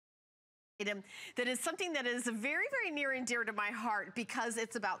Item that is something that is very, very near and dear to my heart because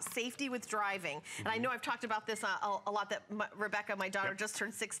it's about safety with driving. And I know I've talked about this a lot that Rebecca, my daughter, just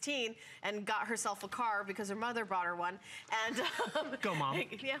turned 16 and got herself a car because her mother bought her one. And go, Mom.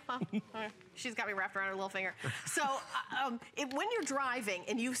 Yeah, Mom. She's got me wrapped around her little finger. So when you're driving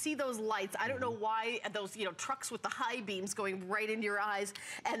and you see those lights, I don't know why those trucks with the high beams going right into your eyes,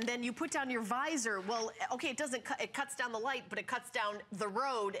 and then you put down your visor. Well, okay, it cuts down the light, but it cuts down the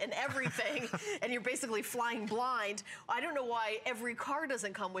road and everything. And you're basically flying blind. I don't know why every car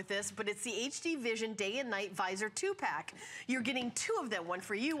doesn't come with this, but it's the HD Vision Day and Night Visor 2-pack. You're getting 2 of them, one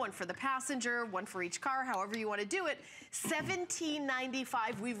for you, one for the passenger, one for each car, however you want to do it.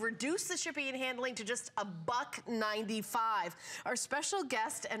 $17.95. We've reduced the shipping and handling to just $1.95. Our special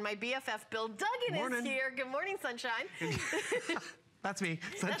guest and my BFF, Bill Duggan, is here. Good morning, sunshine. That's me,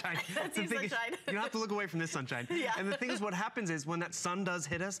 sunshine. That's you, sunshine. You don't have to look away from this sunshine. Yeah. And the thing is, what happens is when that sun does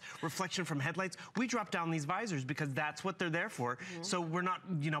hit us, reflection from headlights, we drop down these visors because that's what they're there for. So we're not,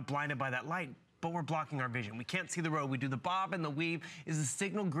 blinded by that light, but we're blocking our vision. We can't see the road. We do the bob and the weave. Is the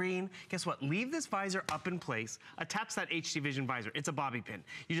signal green? Guess what? Leave this visor up in place. Attach that HD Vision visor. It's a bobby pin.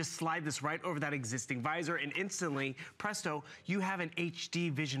 You just slide this right over that existing visor and instantly, presto, you have an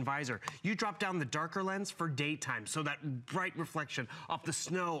HD Vision visor. You drop down the darker lens for daytime, so that bright reflection off the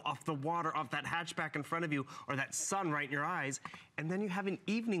snow, off the water, off that hatchback in front of you, or that sun right in your eyes. And then you have an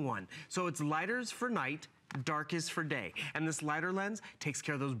evening one. So it's lighters for night, dark is for day. And this lighter lens takes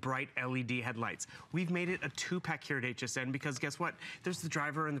care of those bright LED headlights. We've made it a 2-pack here at HSN because guess what? There's the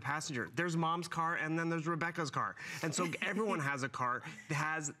driver and the passenger. There's Mom's car and then there's Rebecca's car. And so everyone has a car that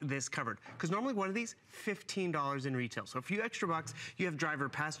has this covered. Because normally one of these, $15 in retail. So a few extra bucks, you have driver,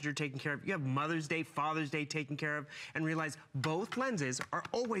 passenger taken care of. You have Mother's Day, Father's Day taken care of. And realize both lenses are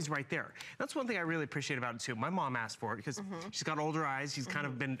always right there. That's one thing I really appreciate about it too. My mom asked for it because she's got older eyes. She's kind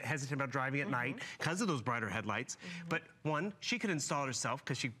of been hesitant about driving at night because of those brighter headlights. But one, she could install it herself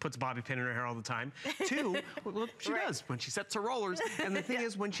because she puts bobby pin in her hair all the time. Two, well, she does when she sets her rollers. And the thing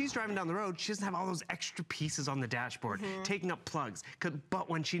is, when she's driving down the road, she doesn't have all those extra pieces on the dashboard taking up plugs. But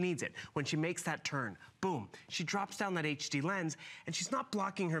when she needs it, when she makes that turn, boom, she drops down that HD lens and she's not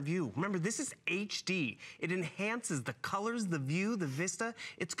blocking her view. Remember, this is HD. It enhances the colors, the view, the vista.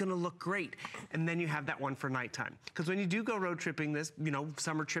 It's gonna look great. And then you have that one for nighttime. Because when you do go road tripping this,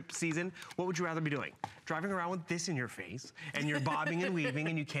 summer trip season, what would you rather be doing? Driving around with this in your face and you're bobbing and weaving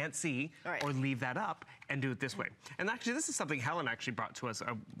and you can't see, or leave that up and do it this way. And actually, this is something Helen actually brought to us,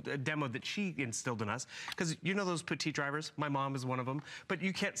 a demo that she instilled in us. Because you know those petite drivers? My mom is one of them. But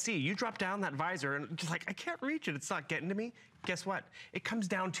you can't see. You drop down that visor and just like, I can't reach it. It's not getting to me. Guess what? It comes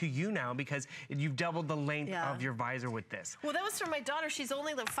down to you now because you've doubled the length of your visor with this. Well, that was for my daughter. She's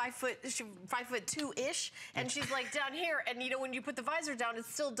only like 5'2"-ish, and she's like down here. And when you put the visor down, it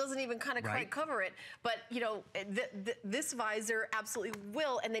still doesn't even kind of quite cover it. But this visor absolutely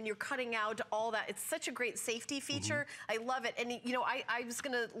will. And then you're cutting out all that. It's such a great safety feature. I love it. And I was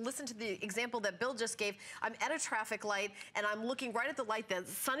going to listen to the example that Bill just gave. I'm at a traffic light and I'm looking right at the light. The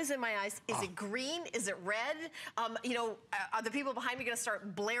sun is in my eyes. Is it green? Is it red? Are the people behind me going to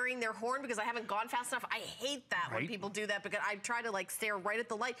start blaring their horn because I haven't gone fast enough? I hate that when people do that because I try to stare right at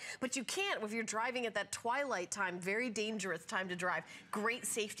the light. But you can't if you're driving at that twilight time. Very dangerous time to drive. Great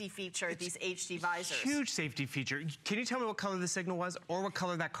safety feature, these HD visors. Huge safety feature. Can you tell me what color the signal was or what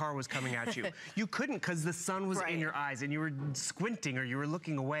color that car was coming at you? You couldn't because the sun was in your eyes and you were squinting or you were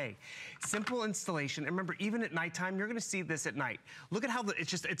looking away. Simple installation. And remember, even at nighttime, you're going to see this at night. Look at how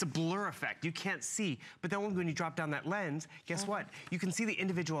it's a blur effect. You can't see. But then when you drop down that lens, guess what? You can see the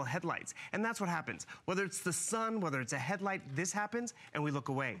individual headlights. And that's what happens. Whether it's the sun, whether it's a headlight, this happens and we look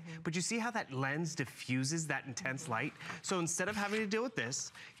away. But you see how that lens diffuses that intense light? So instead of having to deal with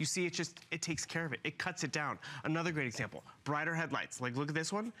this, you see it takes care of it. It cuts it down. Another great example, brighter headlights. Like look at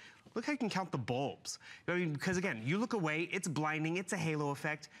this one. Look how you can count the bulbs. I mean, because again, you look away, it's blinding, it's a halo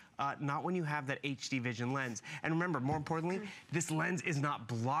effect. Not when you have that HD Vision lens. And remember, more importantly, this lens is not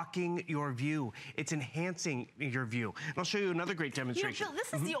blocking your view. It's enhancing your view. And I'll show you another great demonstration. Bill,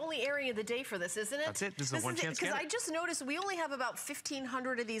 this is the only area of the day for this, isn't it? That's it. This is a one chance Because I just noticed we only have about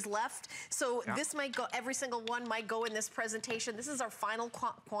 1,500 of these left. So this might go, every single one might go in this presentation. This is our final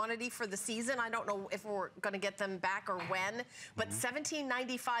quantity for the season. I don't know if we're going to get them back or when. But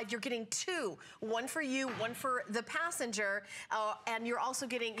 $17.95, you're getting 2. One for you, one for the passenger. And you're also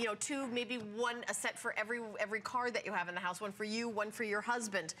getting, you know, two, maybe one, a set for every car that you have in the house, one for you, one for your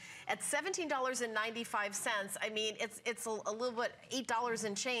husband. At $17.95, I mean, it's a little bit, $8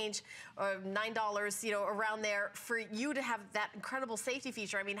 and change, or $9, you know, around there for you to have that incredible safety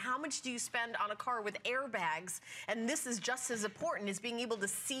feature. I mean, how much do you spend on a car with airbags? And this is just as important as being able to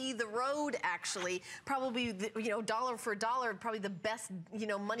see the road, actually. Probably, you know, dollar for dollar, probably the best, you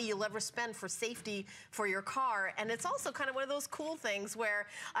know, money you'll ever spend for safety for your car. And it's also kind of one of those cool things where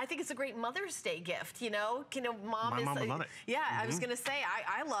I think it's a great Mother's Day gift, you know? Mom would love it. Yeah, I was gonna say,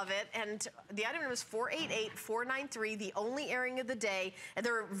 I love it. And the item number is 488493, the only airing of the day. And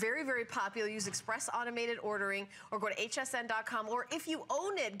they're very, very popular. Use express automated ordering or go to hsn.com. Or if you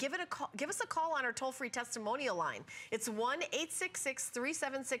own it, give us a call on our toll-free testimonial line. It's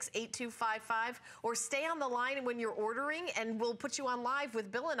 1-866-376-8255, or stay on the line when you're ordering and we'll put you on live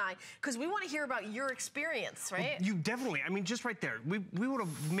with Bill and I, because we want to hear about your experience, right? Well, you definitely, I mean, just right there, we would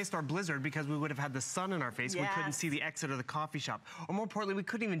have missed our blizzard because we would have had the sun in our face. Yes. We couldn't see the exit of the coffee shop. Or more importantly, we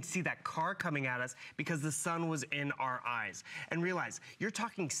couldn't even see that car coming at us because the sun was in our eyes. And realize, you're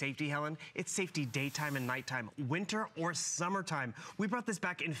talking safety, Helen. It's safety daytime and nighttime, winter or summertime. We brought this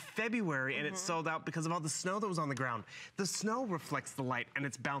back in February and it sold out because of all the snow that was on the ground. The snow reflects the light and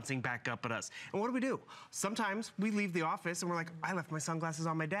it's bouncing back up at us. And what do? Sometimes we leave the office and we're like, I left my sunglasses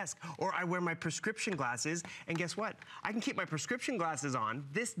on my desk. Or I wear my prescription glasses, and guess what? I can keep my prescription glasses on.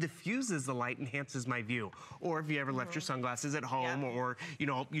 This diffuses the light, enhances my view. Or if you ever left your sunglasses at home, or you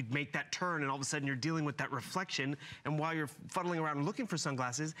know, you'd make that turn and all of a sudden you're dealing with that reflection, and while you're fuddling around looking for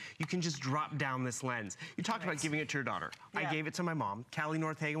sunglasses, you can just drop down this lens. You talked about giving it to your daughter. I gave it to my mom. Callie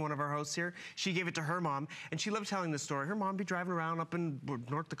Northagen, one of our hosts here, she gave it to her mom, and she loved telling this story. Her mom would be driving around up in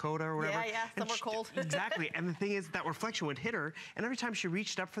North Dakota or whatever. Yeah, somewhere cold. Exactly, and the thing is, that reflection would hit her, and every time she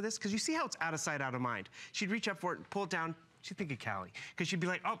reached up for this, because you see how it's out of sight, out of mind, she'd reach up for it, pull it down, she'd think of Callie. Because she'd be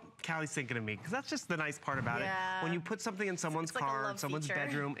like, oh, Callie's thinking of me. Because that's just the nice part about it. When you put something in someone's car, someone's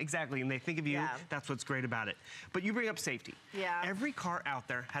bedroom, exactly, and they think of you, that's what's great about it. But you bring up safety. Every car out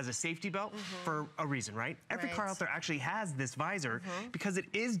there has a safety belt for a reason, right? Every car out there actually has this visor because it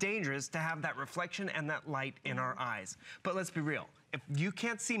is dangerous to have that reflection and that light in our eyes. But let's be real. If you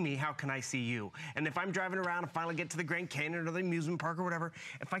can't see me, how can I see you? And if I'm driving around and finally get to the Grand Canyon or the amusement park or whatever,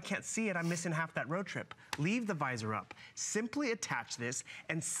 if I can't see it, I'm missing half that road trip. Leave the visor up. Simply attach this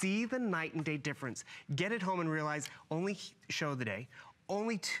and see the night and day difference. Get it home and realize only show of the day,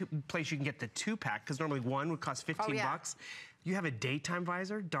 only place you can get the 2-pack, because normally one would cost 15 bucks. You have a daytime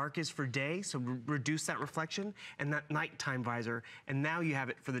visor, dark is for day, so reduce that reflection, and that nighttime visor, and now you have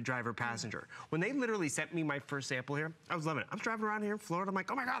it for the driver passenger. When they literally sent me my first sample here, I was loving it. I was driving around here in Florida, I'm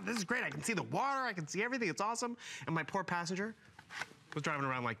like, oh my God, this is great. I can see the water, I can see everything, it's awesome. And my poor passenger was driving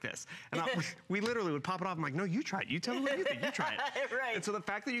around like this. And we literally would pop it off. I'm like, no, you try it. You tell me what you think. You try it. And so the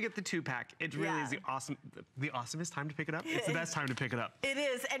fact that you get the 2-pack, it really is the awesomest time to pick it up. It's the best time to pick it up. It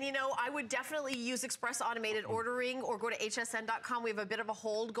is. And you know, I would definitely use express automated ordering or go to hsn.com. We have a bit of a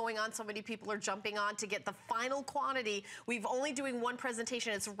hold going on. So many people are jumping on to get the final quantity. We've only doing one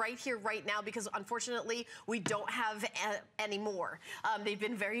presentation. It's right here, right now, because unfortunately, we don't have any more. They've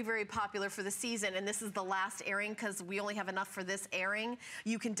been very, very popular for the season. And this is the last airing because we only have enough for this airing.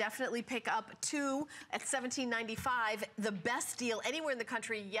 You can definitely pick up two at $17.95. The best deal anywhere in the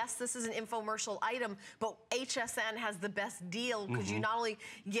country. Yes, this is an infomercial item, but HSN has the best deal because you not only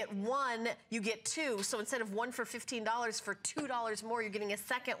get one, you get two. So instead of one for $15, for $2 more, you're getting a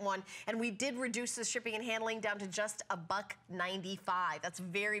second one. And we did reduce the shipping and handling down to just $1.95. That's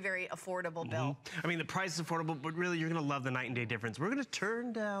very, very affordable, Bill. I mean, the price is affordable, but really, you're going to love the night and day difference. We're going to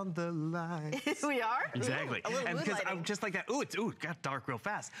turn down the lights. We are? Exactly. Ooh, and because I'm just like that. It got dark real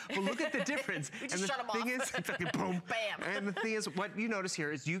fast. But look at the difference. We just shut them off. It's like boom. Bam. And the thing is, what you notice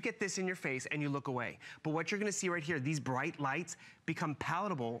here is you get this in your face and you look away. But what you're going to see right here, these bright lights become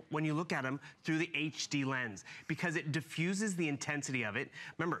palatable when you look at them through the HD lens because it diffuses the intensity of it.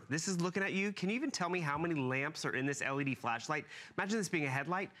 Remember, this is looking at you. Can you even tell me how many lamps are in this LED flashlight? Imagine this being a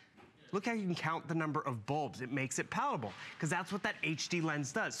headlight. Look how you can count the number of bulbs. It makes it palatable because that's what that HD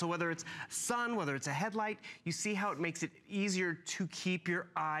lens does. So whether it's sun, whether it's a headlight, you see how it makes it easier to keep your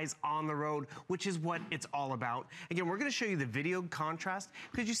eyes on the road, which is what it's all about. Again, we're gonna show you the video contrast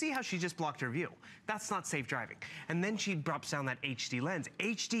because you see how she just blocked her view. That's not safe driving. And then she drops down that HD lens.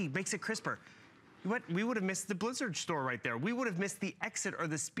 HD makes it crisper. We would have missed the blizzard store right there. We would have missed the exit or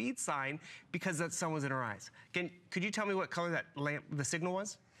the speed sign because that sun was in our eyes. Again, could you tell me what color that lamp, the signal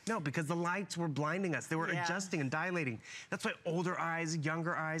was? No, because the lights were blinding us. They were adjusting and dilating. That's why older eyes,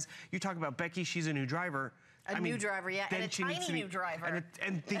 younger eyes, you talk about Becky, she's a new driver. A new driver, yeah, and a tiny new driver.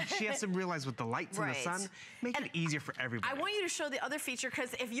 And she has to realize with the lights in the sun, make it easier for everybody. I want you to show the other feature,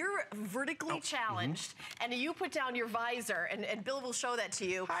 because if you're vertically challenged and you put down your visor, and Bill will show that to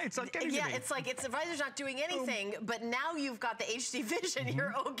you. Hi, it's not getting Yeah, it's like the visor's not doing anything, but now you've got the HD vision.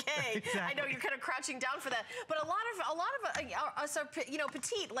 You're okay. Exactly. I know you're kind of crouching down for that, but a lot of us are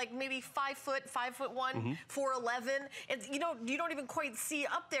petite, like maybe 5 foot, 5'1", 4'11". It's, you don't even quite see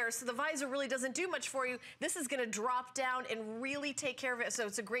up there, so the visor really doesn't do much for you. This is going to drop down and really take care of it. So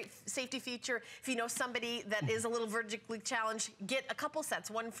it's a great safety feature. If you know somebody that is a little vertically challenged, get a couple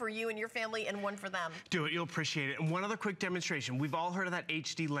sets, one for you and your family and one for them. Do it, you'll appreciate it. And one other quick demonstration. We've all heard of that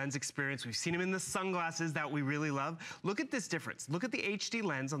HD lens experience. We've seen them in the sunglasses that we really love. Look at this difference. Look at the HD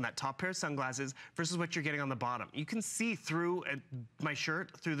lens on that top pair of sunglasses versus what you're getting on the bottom. You can see through my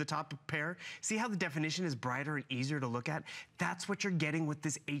shirt, through the top pair. See how the definition is brighter and easier to look at? That's what you're getting with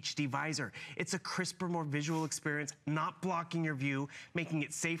this HD visor. It's a crisper, more visual experience, not blocking your view, making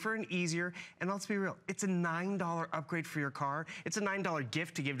it safer and easier. And let's be real, it's a $9 upgrade for your car. It's a $9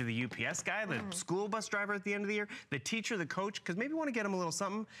 gift to give to the UPS guy, the school bus driver at the end of the year, the teacher, the coach, because maybe you want to get them a little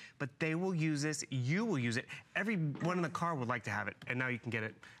something, but they will use this, you will use it. Everyone in the car would like to have it, and now you can get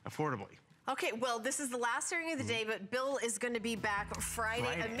it affordably. Okay, well, this is the last airing of the day, but Bill is going to be back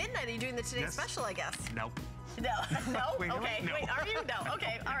Friday at midnight. Are you doing the Today Special, I guess? Nope. No? Wait, okay, no. wait, are you? No,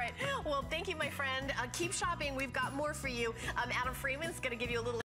 okay, all right. Well, thank you, my friend. Keep shopping. We've got more for you. Adam Freeman's going to give you a little